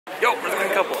Yo, we're the Green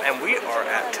Couple, and we are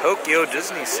at Tokyo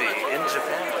Disney in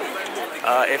Japan.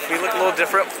 If we look a little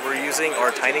different, we're using our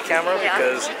tiny camera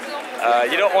because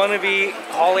you don't want to be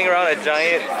hauling around a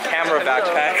giant camera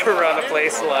backpack around a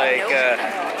place like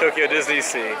Tokyo Disney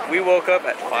Sea. We woke up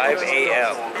at 5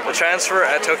 a.m. The transfer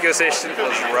at Tokyo Station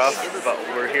was rough, but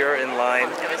we're here in line.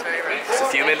 It's a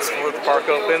few minutes before the park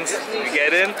opens. We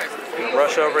get in, we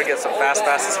rush over, get some fast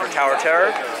passes for Tower Terror,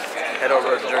 head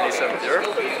over to Journey 7 Earth.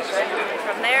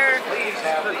 From there,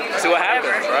 see what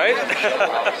happens, right?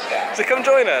 So come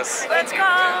join us. Let's go!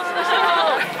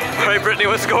 Alright, Brittany,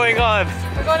 what's going on?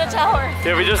 We're going to Tower.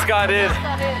 Yeah, we just got in.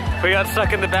 We got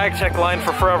stuck in the bag check line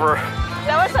for forever.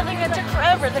 That was something that took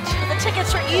forever. The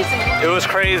tickets were easy. It was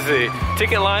crazy.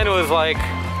 Ticket line was like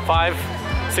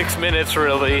 5-6 minutes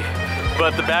really,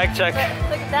 but the bag check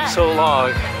so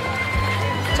long.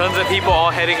 Tons of people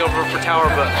all heading over for Tower,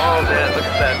 but oh man, look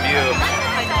at that view.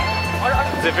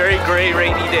 It's a very gray,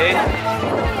 rainy day,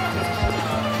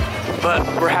 but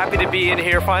we're happy to be in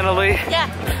here finally. Yeah.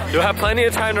 You'll have plenty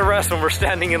of time to rest when we're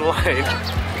standing in line.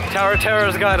 Tower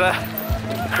Terror's got a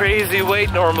crazy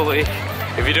wait normally.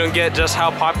 If you don't get just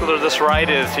how popular this ride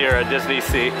is here at Disney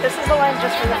Sea. This is the line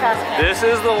just for the fast pass. This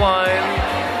is the line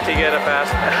to get a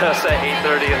fast pass at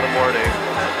 8:30 in the morning.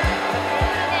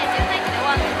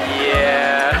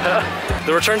 Yeah.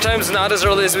 The return time's not as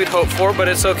early as we'd hoped for, but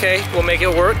it's okay. We'll make it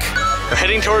work. We're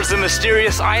heading towards the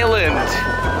mysterious island.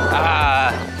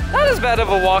 Not as bad of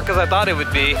a walk as I thought it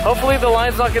would be. Hopefully the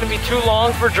line's not gonna be too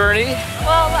long for Journey.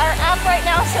 Well, our app right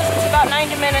now says it's about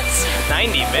 90 minutes.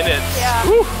 90 minutes? Yeah.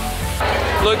 Whew.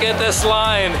 Look at this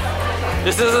line.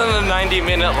 This isn't a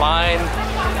 90-minute line.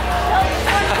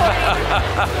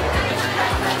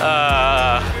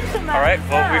 All right,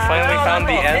 well, we finally found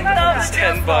the end of the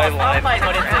standby line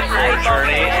for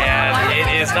Journey, and it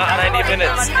is not 90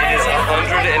 minutes, it is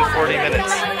 140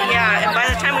 minutes. Yeah, and by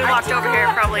the time we walked over here,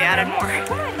 it probably added more.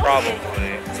 Probably.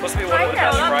 It's supposed to be one of the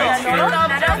best rides here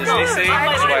at Disney Sea,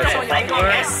 that's why it's so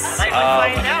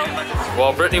popular.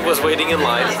 While Brittany was waiting in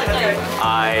line,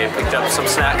 I picked up some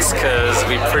snacks because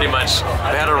we had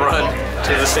to run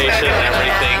to the station and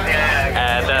everything.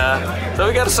 And so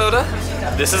we got a soda.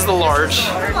 This is the large.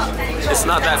 It's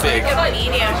not that big.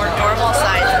 Medium or normal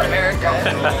size in America.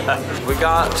 We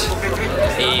got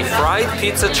a fried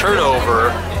pizza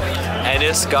turnover, and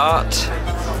it's got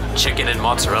chicken and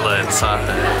mozzarella inside.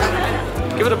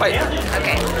 Give it a bite.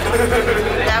 Okay.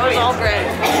 That was all bread.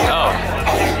 Oh.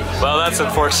 Well, that's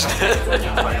unfortunate.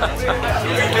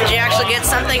 Did you actually get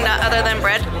something other than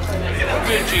bread?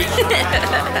 Green cheese.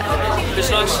 It's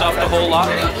not stuffed a whole lot.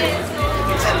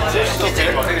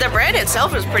 The bread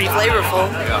itself is pretty flavorful.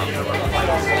 Yeah.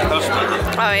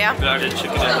 Oh yeah? I did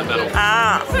chicken in the middle.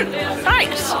 Ah,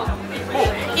 nice.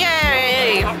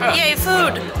 Yay! Yay,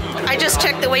 food! I just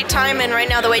checked the wait time, and right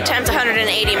now the wait time's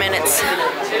 180 minutes.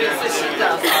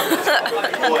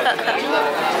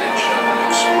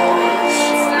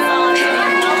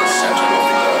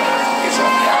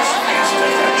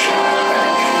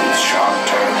 Sharp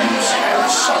turns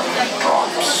and sudden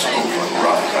drops over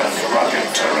rough and rugged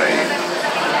terrain.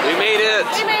 We made it!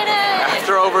 We made it!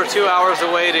 After over 2 hours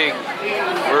of waiting,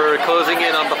 we're closing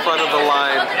in on the front of the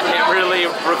line. Can't really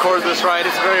record this ride,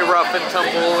 it's very rough and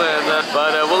tumble,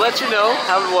 but we'll let you know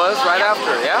how it was right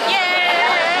after, yeah? Yay!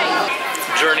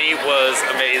 Journey was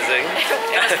amazing.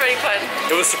 It was pretty fun.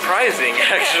 It was surprising,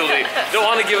 actually. Don't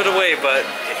want to give it away, but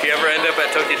if you ever end up at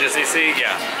Tokyo Disney Sea,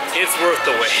 yeah, it's worth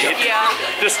the wait. Yeah.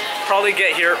 Just probably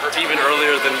get here even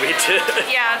earlier than we did.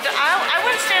 Yeah, I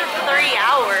wouldn't stand for 3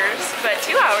 hours, but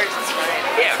 2 hours is fine.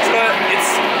 Yeah,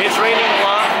 it's raining a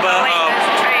lot, but Wait, there's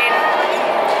a train.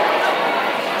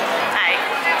 Hi.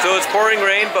 so it's pouring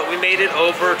rain, but we made it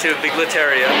over to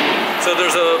Bigliteria. So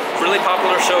there's a really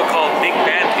popular show called Big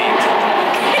Band Beat.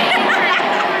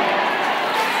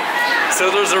 So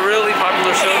there's a really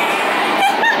popular show.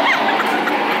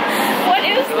 What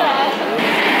is that?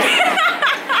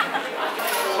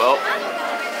 Well,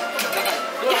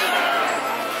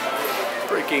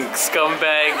 freaking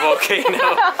scumbag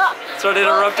volcano started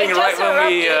erupting right when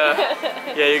we,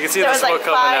 yeah, you can see the smoke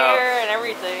coming out. Fire and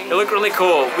everything. It looked really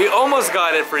cool. We almost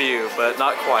got it for you, but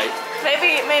not quite.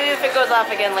 Maybe if it goes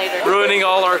off again later. Ruining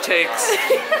all our takes.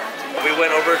 We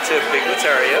went over to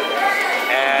Bigliteria,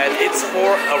 and it's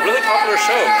for a really popular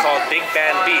show called Big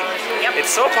Band Beat. Yep.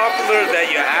 It's so popular that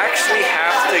you actually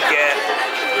have to get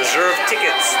reserved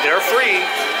tickets. They're free,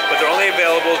 but they're only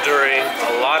available during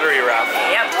a lottery raffle.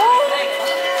 Yep.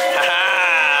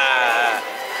 Ha-ha!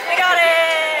 We got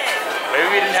it! Maybe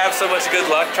we didn't have so much good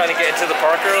luck trying to get into the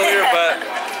park earlier, but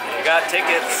we got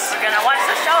tickets. We're gonna watch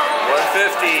the show.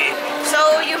 $150.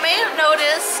 So you may have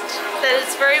noticed that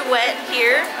it's very wet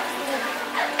here.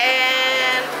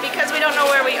 And because we don't know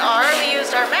where we are, we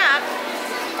used our map.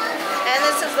 And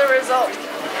this is the result.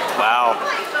 Wow.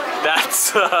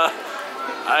 That's,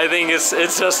 I think it's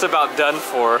just about done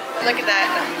for. Look at that.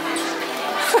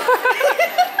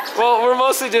 Well, we're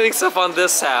mostly doing stuff on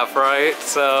this half, right?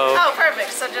 So. Oh,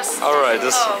 perfect. So just. All right,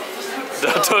 just Oh.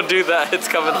 don't do that. It's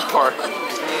coming apart.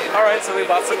 All right, so we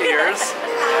bought some ears,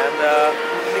 and I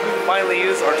think we can finally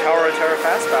use our Tower of Terror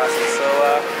fast passes. So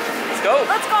let's go.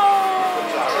 Let's go.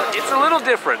 It's a little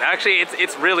different. Actually,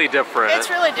 it's really different. It's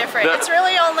really different. It's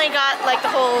really only got like the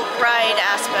whole ride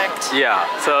aspect. Yeah.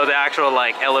 So the actual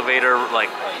like elevator, like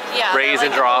raise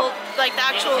and drop. Like the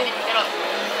actual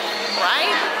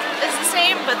ride is the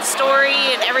same, but the story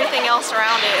and everything else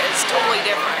around it is totally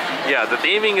different. Yeah, the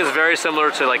theming is very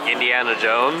similar to like Indiana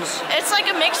Jones. It's like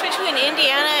a mix between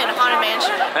Indiana and Haunted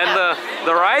Mansion. And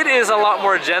the ride is a lot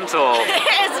more gentle.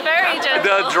 It's very gentle.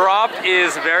 The drop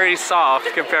is very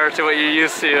soft compared to what you're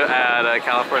used to at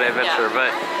California Adventure, but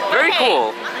very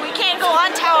cool. We can't go on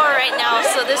tower right now,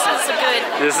 so this is a good.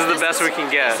 This is the best we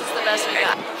can get. This is the best we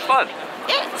got. Fun.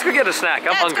 Yeah. Let's go get a snack.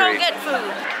 I'm hungry. Let's go get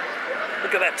food.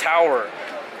 Look at that tower.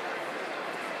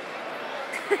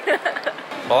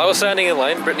 While I was standing in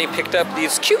line, Brittany picked up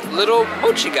these cute little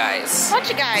mochi guys.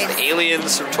 Mochi guys. The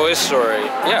aliens from Toy Story.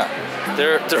 Yeah,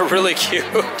 they're really cute.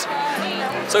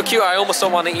 So cute, I almost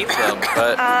don't want to eat them.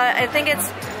 But I think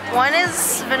it's one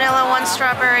is vanilla, one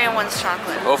strawberry, and one's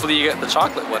chocolate. hopefully you get the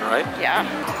chocolate one, right? Yeah.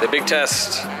 The big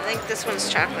test. I think this one's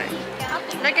chocolate.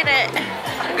 Look at it.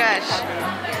 Oh gosh.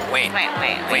 Wait. Wait.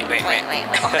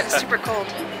 Oh, it's super cold.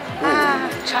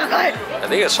 Chocolate. I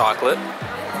think it's chocolate.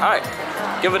 All right,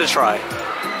 give it a try.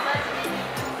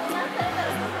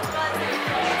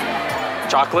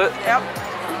 Chocolate? Yep.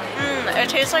 It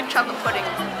tastes like chocolate pudding.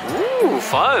 Ooh,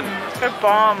 fun. Good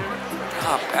bomb.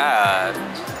 Not bad.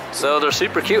 So they're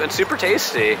super cute and super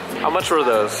tasty. How much were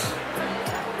those?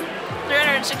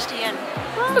 360 yen.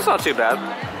 That's not too bad.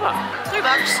 Huh.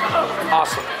 $3.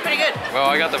 Awesome. Pretty good. Well,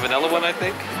 I got the vanilla one, I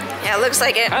think. Yeah, it looks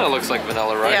like it. Kind of looks like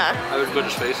vanilla, right? Yeah. I would put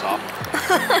his face off.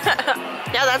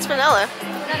 Yeah, that's vanilla.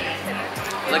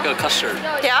 Like a custard.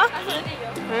 Yeah?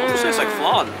 Almost tastes like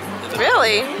flan.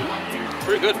 Really?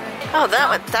 Pretty good. Oh,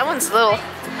 that one's little.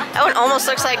 That one almost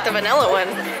looks like the vanilla one.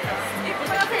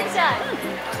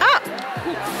 Ah,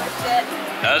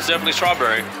 That's definitely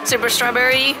strawberry. super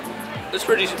strawberry. It's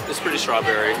pretty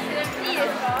strawberry.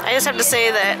 I just have to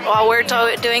say that while we're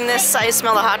doing this, I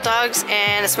smell the hot dogs,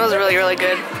 and it smells really, really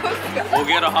good. We'll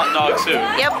get a hot dog soon.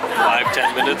 Yep.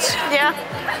 5-10 minutes. Yeah.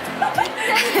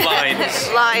 Lines.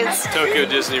 Lines. Tokyo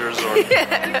Disney Resort.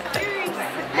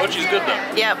 Mochi's good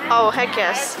though. Yep. Oh, heck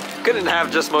yes. Couldn't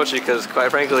have just mochi because, quite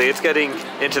frankly, it's getting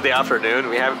into the afternoon.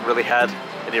 We haven't really had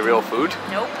any real food.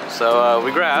 Nope. So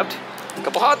we grabbed a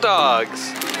couple hot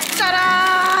dogs.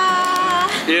 Ta-da!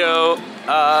 You know,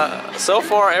 so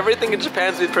far everything in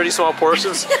Japan's been pretty small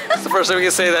portions. It's the first time we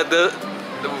can say that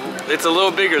it's a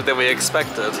little bigger than we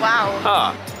expected. Wow.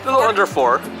 Huh. A little under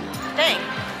 4. Dang.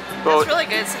 Well, That's really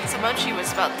good since the mochi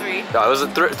was about 3. no, it was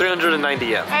at 390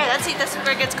 yen. Alright, let's eat this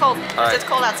before it gets cold. right. It's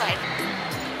cold outside.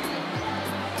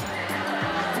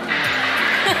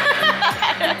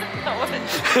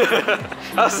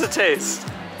 How's it taste?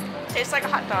 Tastes like a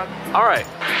hot dog. All right.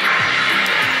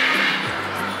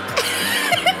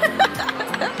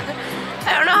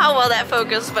 I don't know how well that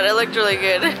focused, but it looked really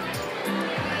good.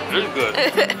 It's good.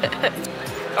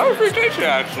 That was pretty tasty,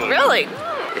 actually. Really?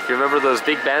 If you remember those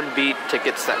Big Band Beat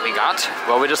tickets that we got,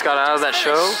 well, we just got out of that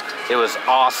show. It was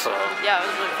awesome. Yeah, it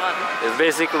was really fun. It was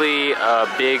basically a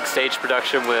big stage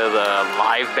production with a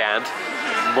live band,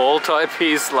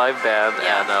 multi-piece live band,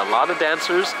 and a lot of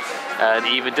dancers, and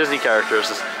even Disney characters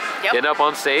just getting up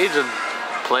on stage and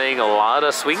playing a lot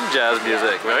of swing jazz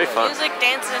music. Very fun. Music,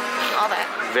 dancing, all that.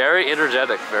 Very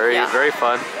energetic, very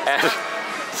fun, and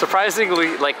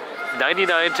surprisingly, like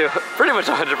 99 to pretty much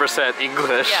 100%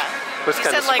 English. Yeah. Was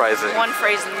kind of surprising. Like one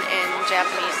phrase in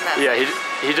Japanese and that's Yeah,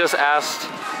 he just asked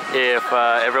if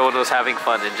everyone was having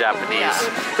fun in Japanese.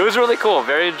 Yeah. It was really cool,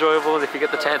 very enjoyable, and if you get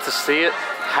the chance to see it,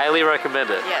 highly recommend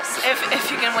it. Yes, if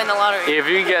you can win the lottery. If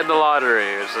you can get in the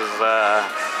lottery, which is,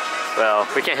 well,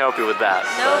 we can't help you with that.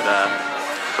 No.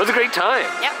 But it was a great time.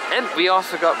 Yep. And we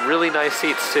also got really nice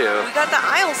seats too. We got the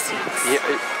aisle seats. Yeah,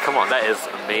 come on, that is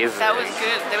amazing. That was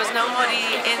good. There was nobody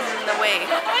in the way.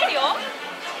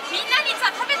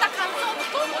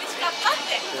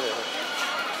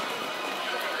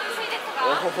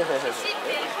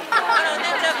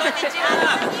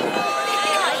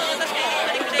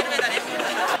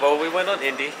 Well, we went on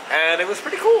Indy, and it was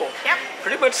pretty cool. Yep.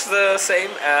 Pretty much the same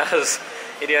as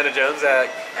Indiana Jones at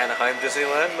Anaheim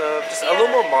Disneyland. Just a little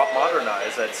more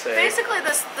modernized, I'd say. Basically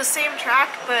the same track,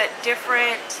 but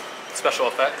different special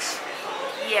effects.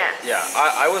 Yes. Yeah,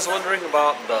 I was wondering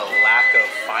about the lack of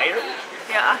fire.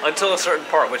 Yeah. Until a certain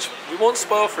part, which we won't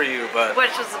spoil for you, but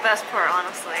which was the best part,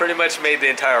 honestly. Pretty much made the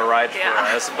entire ride for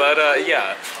us. But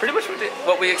yeah, pretty much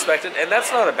what we expected, and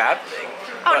that's not a bad thing.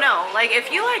 Oh no, like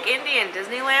if you like Indy and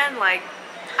Disneyland, like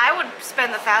I would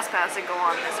spend the fast pass and go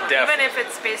on this one, even if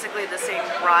it's basically the same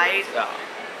ride. Yeah.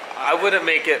 I wouldn't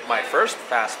make it my first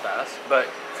fast pass, but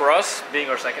for us, being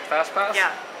our second fast pass,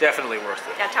 definitely worth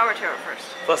it. Yeah, Tower Terror first.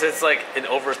 Plus, it's like an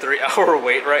over 3-hour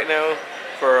wait right now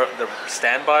for the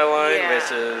standby line,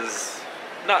 which is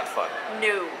not fun.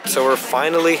 No. So we're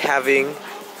finally having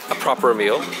a proper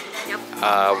meal.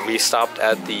 Yep. We stopped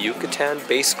at the Yucatan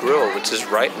Base Grill, which is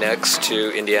right next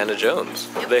to Indiana Jones.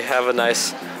 Yep. They have a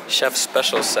nice chef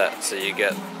special set, so you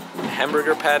get a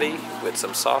hamburger patty with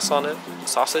some sauce on it,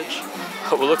 sausage,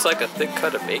 what looks like a thick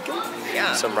cut of bacon,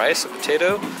 some rice, a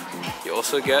potato. You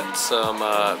also get some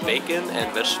bacon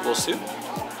and vegetable soup.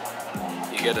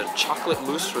 You get a chocolate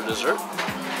mousse for dessert,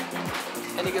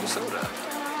 and you get a soda.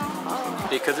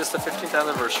 Because it's the 15th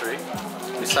anniversary,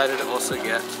 we decided to also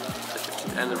get the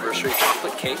 15th anniversary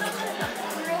chocolate cake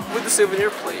with the souvenir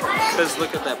plate. Because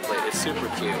look at that plate, it's super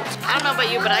cute. I don't know about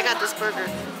you, but I got this burger.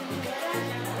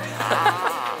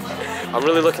 I'm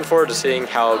really looking forward to seeing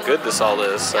how good this all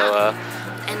is. So,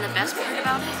 and the best part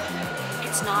about it,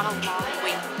 it's not a long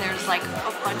wait. There's like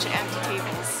a bunch of empty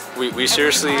tables. We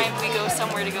seriously... Every time we go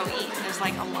somewhere to go eat, there's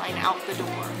like a line out the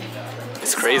door.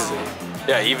 It's crazy.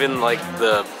 Yeah, even like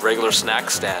the regular snack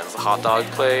stands, the hot dog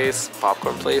place,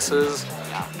 popcorn places.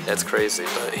 That's crazy.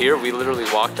 But here we literally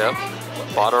walked up,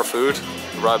 bought our food,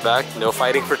 right back, no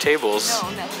fighting for tables. No.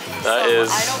 That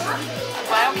is...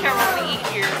 I don't care what we eat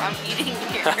here, I'm eating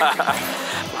here.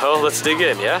 Well, let's dig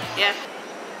in, yeah? Yeah.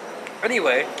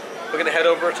 Anyway, we're gonna head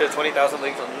over to 20,000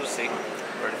 Leagues Under the Sea.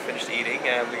 We're gonna finish eating,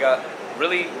 and we got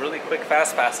really quick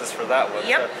fast passes for that one.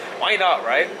 Yep. So why not,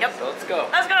 right? Yep. So let's go.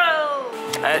 Let's go!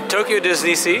 At Tokyo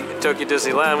Tokyo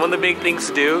Disneyland, one of the big things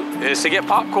to do is to get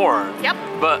popcorn. Yep.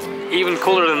 But even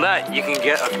cooler than that, you can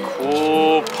get a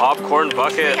cool popcorn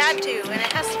bucket. We had to, and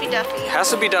it has to be Duffy. It has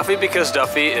to be Duffy because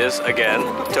Duffy is, again,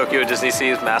 Tokyo Disney's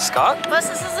mascot. Plus,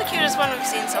 this is the cutest one we've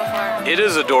seen so far. It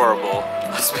is adorable.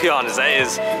 Let's be honest,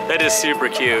 that is super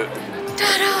cute.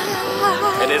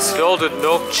 Ta-da! And it's filled with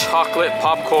milk chocolate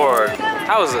popcorn.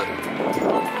 How is it?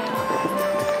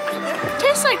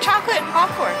 Tastes like chocolate and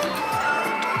popcorn.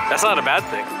 That's not a bad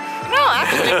thing. No,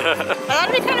 actually.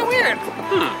 That'd be kind of weird.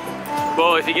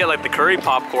 Well, if you get like the curry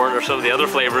popcorn or some of the other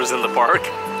flavors in the park.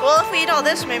 Well, if we eat all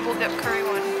this, maybe we'll get curry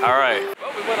one. All right.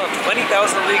 Well, we went on 20,000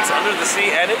 Leagues Under the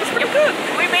Sea, and it was pretty good.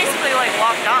 We basically like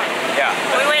walked on. Yeah.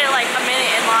 We waited like a minute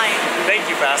in line.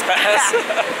 Thank you, Fast Pass.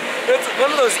 It's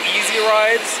one of those easy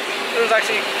rides. There was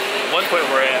actually one point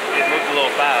where it moved a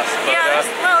little fast. But, yeah, it was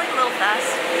a little fast.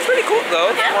 It's pretty cool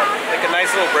though. Yeah. Like a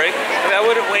nice little break. I mean, I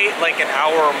wouldn't wait like an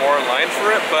hour or more in line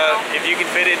for it, but if you can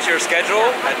fit it into your schedule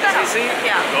at Disney,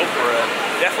 go for it.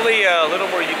 Definitely a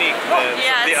little more unique than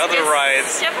the other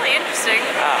rides. It's definitely interesting.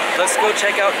 Let's go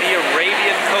check out the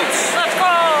Arabian Coast. Let's go!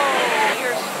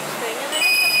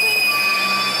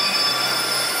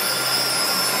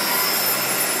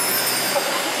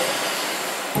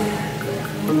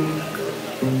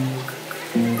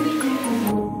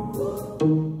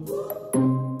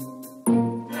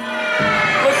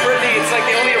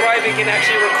 Can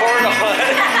actually record on.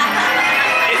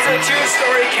 It's a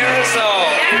 2-story carousel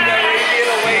in the Arabian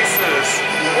Oasis.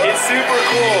 It's super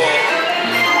cool.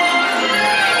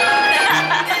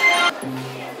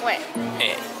 Wait.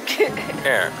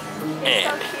 Here.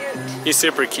 So cute. He's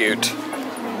super cute.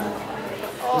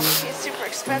 Oh, he's super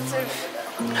expensive.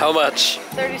 How much?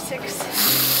 36.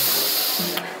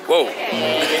 Whoa.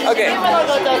 Okay.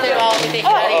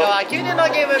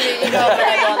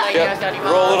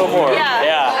 Roll a little more.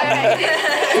 Yeah.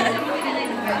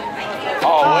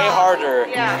 Oh, way harder.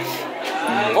 Yeah.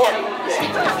 More.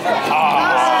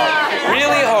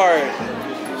 Really hard.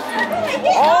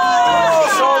 Oh,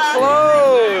 so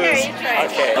close. Here, you try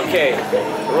it. Okay.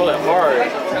 Roll it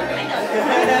hard.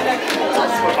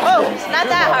 Oh, it's not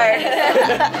that hard.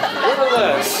 A little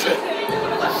less.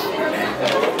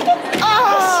 Oh!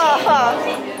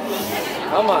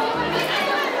 Come on.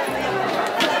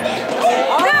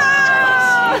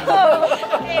 No!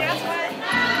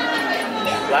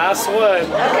 Last one.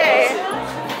 Okay.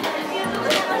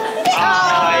 I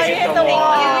hit the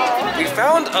wall. We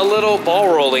found a little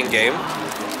ball rolling game,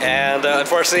 and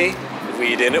unfortunately,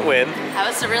 we didn't win. That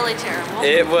was really terrible.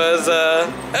 It was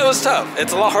tough.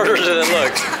 It's a lot harder than it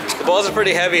looked. The balls are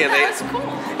pretty heavy, and That's cool.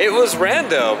 it was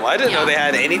random. I didn't know they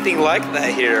had anything like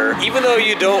that here. Even though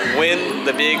you don't win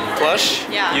the big plush,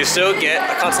 you still get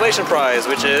a consolation prize,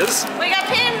 which is We got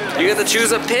pins. you get to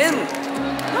choose a pin.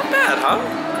 Not bad, huh?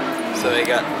 So we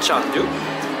got Chandu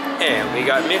and we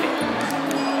got Minnie.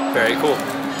 Very cool.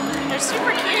 They're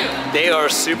super cute. They are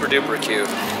super duper cute.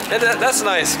 And that's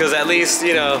nice because at least,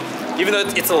 you know, even though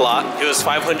it's a lot, it was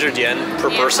 500 yen per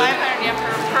person. 500 yen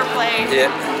per play.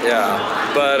 Yeah.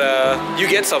 But you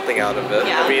get something out of it.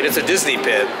 I mean, it's a Disney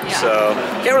pin, so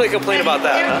can't really complain about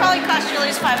that. It would probably cost you at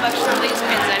least $5 for these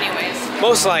pins anyways.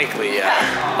 Most likely, yeah.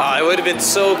 It would have been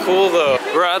so cool though.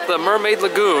 We're at the Mermaid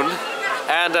Lagoon,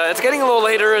 and it's getting a little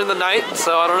later in the night,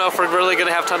 so I don't know if we're really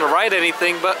gonna have time to ride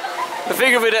anything, but I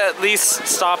figured we'd at least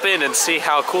stop in and see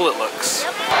how cool it looks.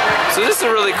 So this is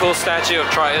a really cool statue of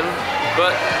Triton,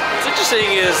 but what's interesting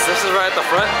is this is right at the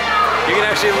front. You can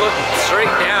actually look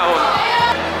straight down.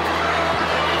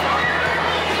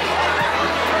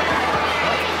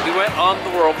 We went on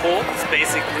the whirlpool. It's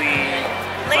basically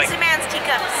Lazy man's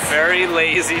teacups. very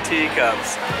lazy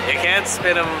teacups. You can't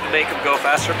spin them to make them go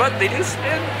faster, but they do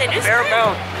spin a fair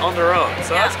amount on their own,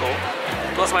 so that's cool.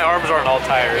 Plus my arms aren't all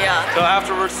tired. So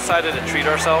afterwards decided to treat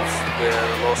ourselves with a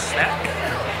little snack.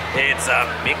 It's a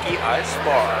Mickey Ice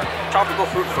Bar, tropical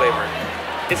fruit flavored.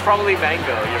 It's probably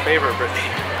mango, your favorite, Brittany.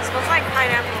 It smells like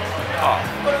pineapple. Oh.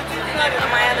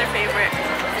 My other favorite.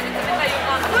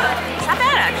 It's not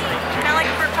bad actually. Kind of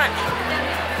like a fruit punch.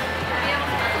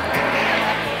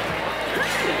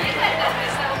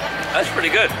 That's pretty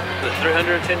good.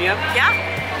 310 yen? Yeah.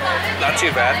 Not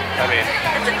too bad. I mean,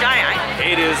 It's a giant.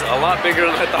 it is a lot bigger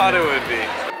than I thought it would be.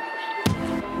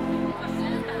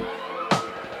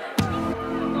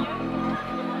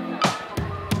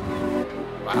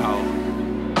 Wow.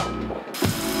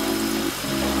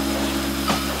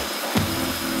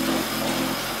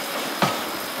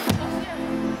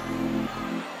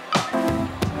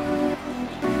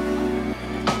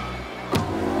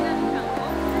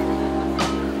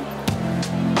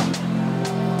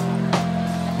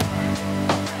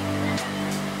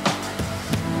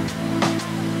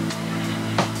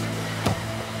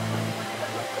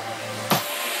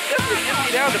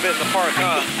 Down a bit in the park,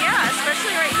 huh? Yeah,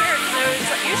 especially right here. There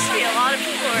used to be a lot of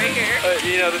people right here.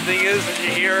 You know, the thing is, when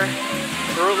you're here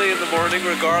early in the morning,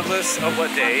 regardless of what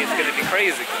day, it's going to be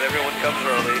crazy because everyone comes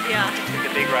early. Yeah.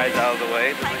 Get the big rides out of the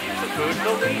way, then eat some food, and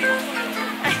they'll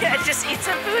leave. Just eat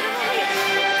some food and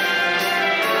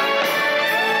leave.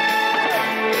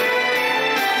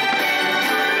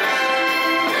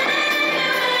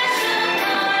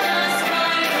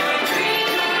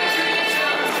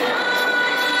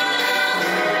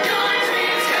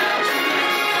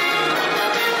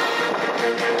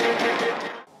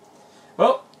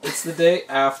 Well, it's the day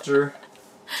after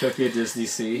Tokyo Disney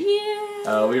Sea.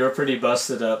 Yeah. We were pretty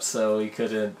busted up, so we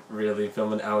couldn't really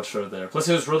film an outro there. Plus,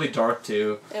 it was really dark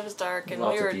too. It was dark, and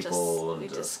Lots we of were people we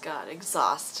and, just got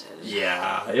exhausted.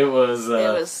 Yeah, it was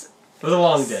a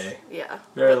long day. Yeah.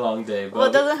 Very long day. But Well,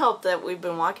 it doesn't help that we've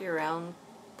been walking around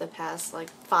the past like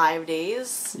 5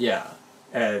 days. Yeah,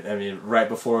 and I mean, right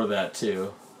before that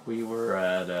too, we were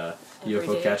at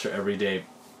UFO Catcher every day.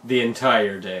 The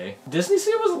entire day. Disney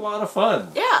Sea was a lot of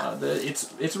fun. Yeah.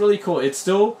 It's really cool. It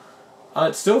still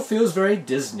feels very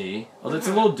Disney. Although it's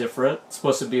a little different. It's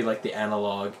supposed to be like the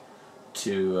analog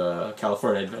to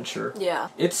California Adventure. Yeah.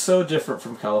 It's so different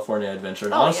from California Adventure.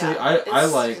 And Oh, honestly,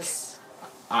 yeah.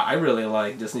 I really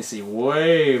like Disney Sea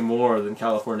way more than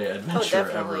California Adventure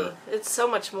ever. It's so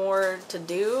much more to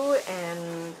do,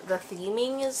 and the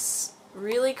theming is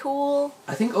really cool.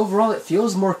 I think overall it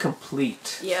feels more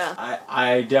complete. Yeah.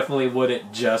 I definitely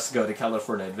wouldn't just go to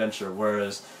California Adventure,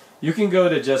 whereas you can go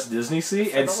to just Disney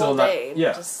Sea and still not.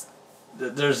 Yeah.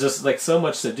 There's just like so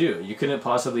much to do. You couldn't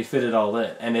possibly fit it all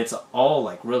in, and it's all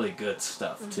like really good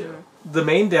stuff too. The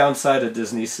main downside of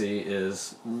Disney Sea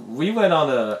is we went on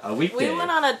a weekday. We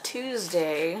went on a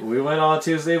Tuesday. We went on a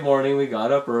Tuesday morning. We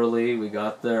got up early. We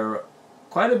got there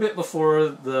quite a bit before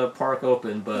the park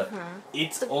opened, but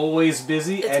it's always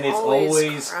busy and it's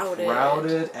always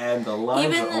crowded and the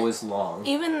lines are always long.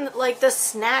 Even like the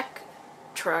snack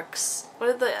trucks.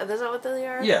 Is that what they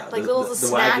are? Yeah, like the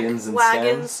snack wagons and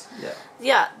wagons. stands.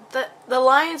 Yeah, the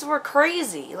lines were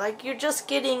crazy. Like you're just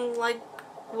getting like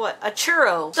what, a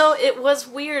churro. So it was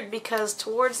weird because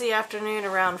towards the afternoon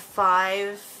around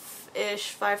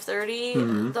 5-ish,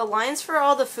 5:30, the lines for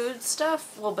all the food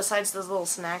stuff, well besides those little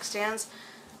snack stands,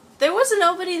 there wasn't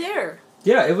nobody there.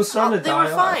 Yeah, it was starting to die off.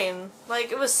 They were fine.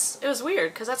 Like it was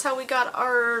weird because that's how we got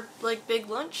our like big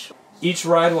lunch. each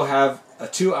ride will have a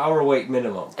 2-hour wait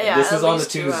minimum. Yeah, this is on a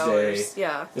least 2 Tuesday. hours.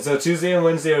 Yeah. And so Tuesday and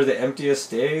Wednesday are the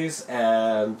emptiest days,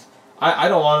 and I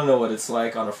don't want to know what it's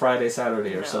like on a Friday,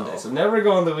 Saturday, or Sunday. So never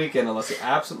go on the weekend unless you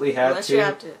absolutely have to. You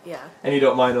have to, yeah. And you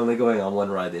don't mind only going on one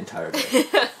ride the entire day.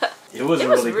 It was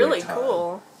really really great time.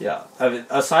 cool. Yeah. I mean,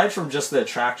 aside from just the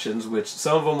attractions, which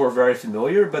some of them were very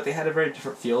familiar, but they had a very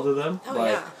different feel to them. Oh,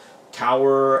 like yeah.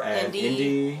 Tower and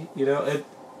Indy, you know,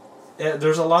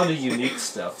 there's a lot of unique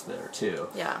stuff there too.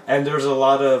 Yeah. And there's a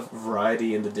lot of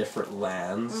variety in the different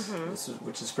lands,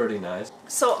 which is pretty nice.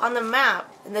 So on the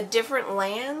map, in the different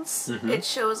lands, it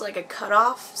shows like a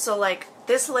cutoff. So like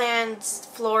this land's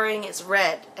flooring is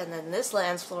red, and then this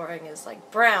land's flooring is like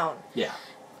brown. Yeah.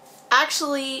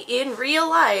 Actually, in real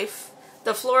life,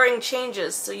 the flooring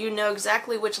changes, so you know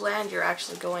exactly which land you're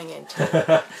actually going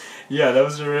into. Yeah, that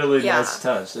was a really nice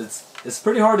touch. It's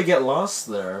pretty hard to get lost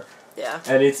there. Yeah.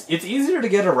 And it's easier to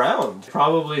get around.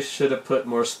 Probably should have put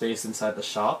more space inside the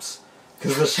shops,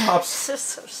 because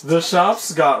the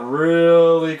shops got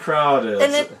really crowded.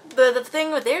 And the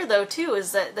thing with there though too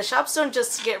is that the shops don't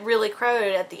just get really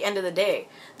crowded at the end of the day.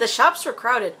 The shops were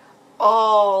crowded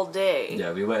all day.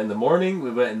 Yeah, we went in the morning,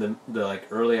 we went in the like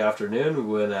early afternoon,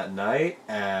 we went at night,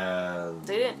 and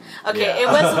They didn't. Okay, it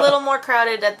was a little more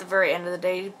crowded at the very end of the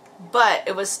day, but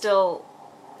it was still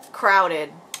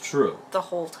crowded. True. The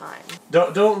whole time.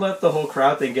 Don't let the whole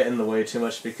crowd thing get in the way too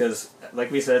much, because,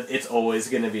 like we said, it's always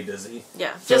going to be busy.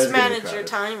 Yeah, It's just always gonna be manage your crowded.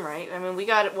 time right. I mean, we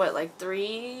got, what, like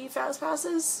 3 fast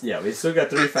passes? Yeah, we still got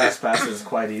 3 fast passes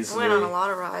quite easily. Went on a lot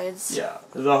of rides. Yeah.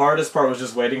 The hardest part was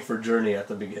just waiting for Journey at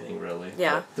the beginning, really.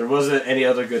 Yeah. But there wasn't any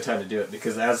other good time to do it,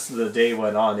 because as the day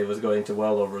went on, it was going to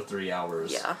well over 3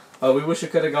 hours. Yeah. We wish we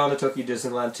could have gone to Tokyo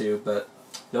Disneyland too, but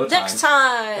no time. Next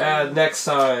time! Next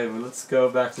time. Let's go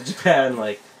back to Japan,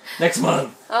 like, next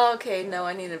month. Oh, okay, no,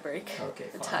 I need a break. Okay,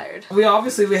 I'm fine. tired. We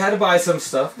had to buy some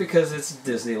stuff because it's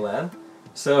Disneyland.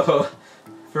 So,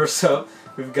 first up,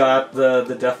 we've got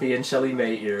the Duffy and Shelly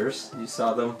May ears. You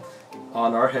saw them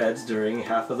on our heads during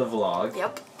half of the vlog.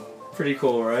 Yep. Pretty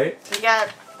cool, right? We got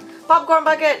popcorn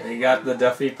bucket. We got the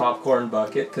Duffy popcorn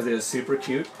bucket because it was super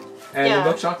cute. And the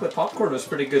milk chocolate popcorn was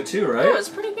pretty good too, right? Yeah, it was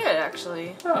pretty good,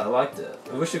 actually. Yeah, I liked it.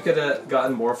 I wish we could have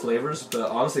gotten more flavors,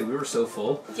 but honestly, we were so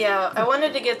full. Yeah, I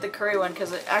wanted to get the curry one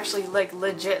because it actually, like,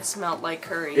 legit smelled like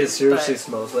curry. It seriously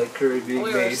smells like curry being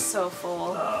we made. were so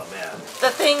full. Oh, man. The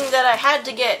thing that I had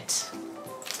to get...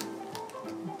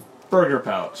 Burger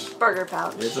pouch. Burger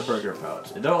pouch. It's a burger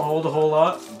pouch. It don't hold a whole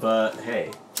lot, but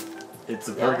hey, it's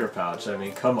a burger pouch. I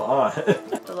mean, come on.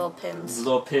 The little pins. The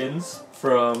little pins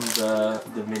from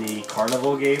the mini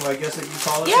carnival game, I guess that you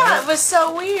call it. Yeah, it was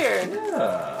so weird.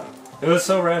 Yeah. It was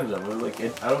so random. It was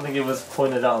like I don't think it was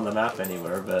pointed out on the map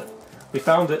anywhere, but we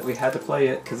found it. We had to play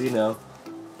it because, you know,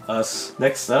 us.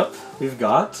 Next up, we've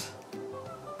got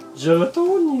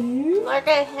Gelatoni. Look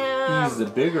at him. He's the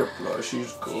bigger plush.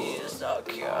 He's cool. He's so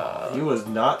cute. He was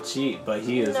not cheap, but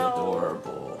he is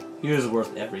adorable. He was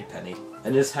worth every penny.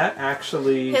 And his hat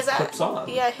actually clips on.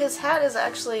 Yeah, his hat is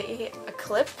actually a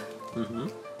clip. Mm-hmm.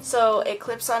 So it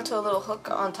clips onto a little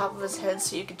hook on top of his head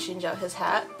so you could change out his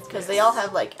hat. Because they all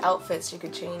have, like, outfits you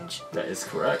could change. That is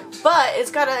correct. But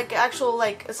it's got an actual,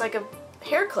 like, it's like a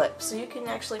hair clip. So you can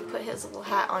actually put his little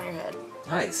hat on your head.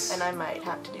 Nice. And I might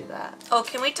have to do that. Oh,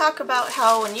 can we talk about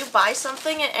how when you buy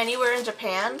something anywhere in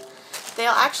Japan,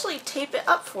 they'll actually tape it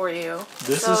up for you.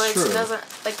 This so is true. it doesn't,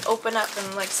 like, open up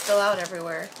and, like, spill out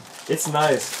everywhere. It's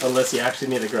nice, unless you actually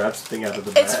need to grab something out of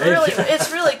the bag.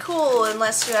 It's really cool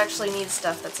unless you actually need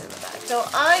stuff that's in the bag. So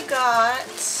I got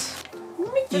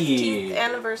 15th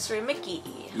anniversary Mickey.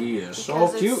 He is so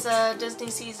cute. Because it's Disney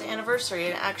Sea's anniversary,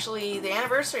 and actually the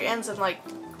anniversary ends in, like,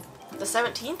 the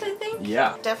 17th, I think?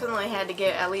 Yeah. Definitely had to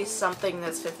get at least something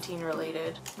that's 15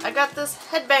 related. I got this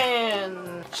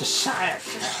headband. Cheshire.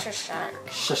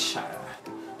 Cheshire.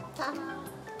 Ta-da.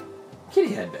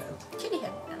 Kitty headband. Kitty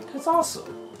headband. That's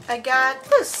awesome. I got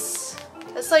this.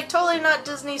 It's like totally not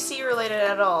Disney Sea related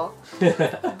at all.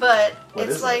 But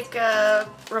it's like a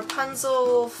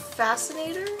Rapunzel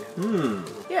fascinator.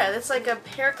 Yeah, it's like a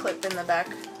hair clip in the back.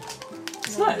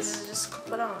 It's nice. Just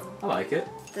clip it on. I like it.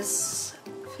 This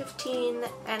 15th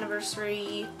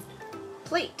anniversary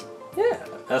plate. Yeah,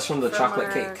 that's from the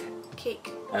chocolate our cake.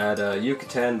 At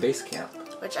Yucatan Base Camp.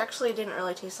 Which actually didn't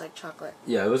really taste like chocolate.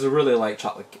 Yeah, it was a really light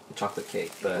chocolate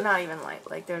cake, but not even light.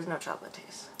 Like, there's no chocolate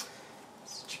taste.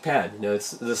 It's Japan, you know.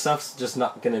 The stuff's just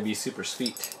not gonna be super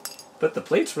sweet. But the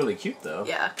plate's really cute, though.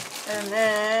 Yeah. And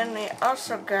then we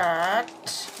also got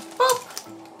boop.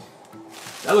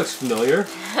 That looks familiar.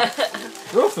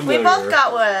 Real familiar. We both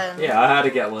got one. Yeah, I had to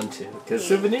get one too, because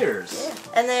souvenirs.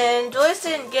 Yeah. And then Joyce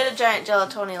didn't get a giant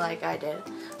gelatoni like I did.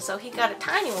 So he got a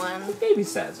tiny one. Baby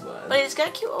size one. But he's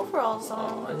got cute overalls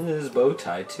on. Oh, and his bow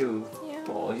tie too. Yeah.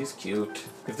 Oh, he's cute.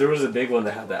 If there was a big one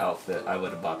that had the outfit, I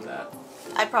would have bought that.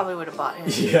 I probably would have bought him.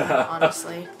 Yeah.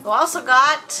 Honestly. We also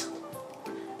got...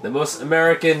 The most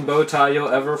American bow tie you'll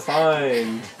ever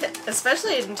find.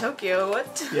 Especially in Tokyo.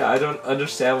 What? Yeah, I don't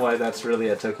understand why that's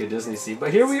really at Tokyo Disney Sea,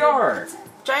 but here we are.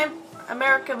 Giant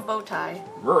American bow tie.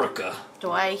 America. Do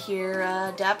I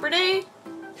hear Dapper Day?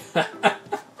 I'm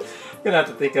gonna have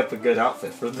to think up a good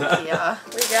outfit for that. Yeah.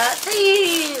 We got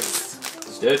these!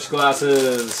 Stitch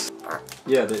glasses.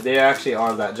 Yeah, they actually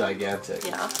are that gigantic.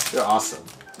 Yeah. They're awesome.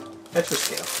 Extra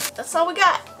scale. That's all we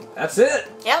got. That's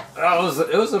it. Yep.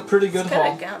 It was a pretty good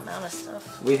haul. Good amount of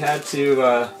stuff. We had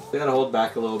to hold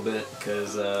back a little bit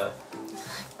because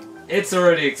it's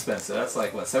already expensive. That's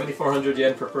like what, 7,400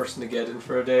 yen per person to get in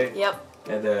for a day. Yep.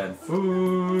 And then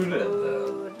food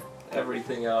and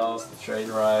everything else, the train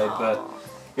ride, but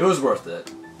it was worth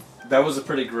it. That was a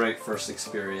pretty great first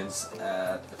experience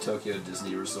at a Tokyo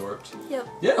Disney Resort. Yep.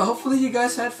 Yeah, hopefully you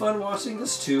guys had fun watching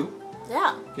this too.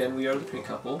 Yeah. Again, we are the Pink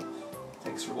Couple.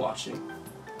 Thanks for watching.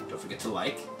 Don't forget to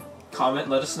like, comment,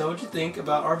 let us know what you think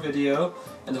about our video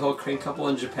and the whole Crane Couple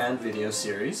in Japan video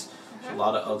series. There's a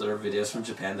lot of other videos from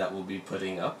Japan that we'll be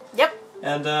putting up. Yep.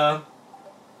 And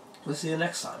we'll see you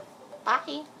next time.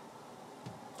 Bye.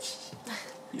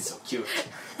 He's so cute.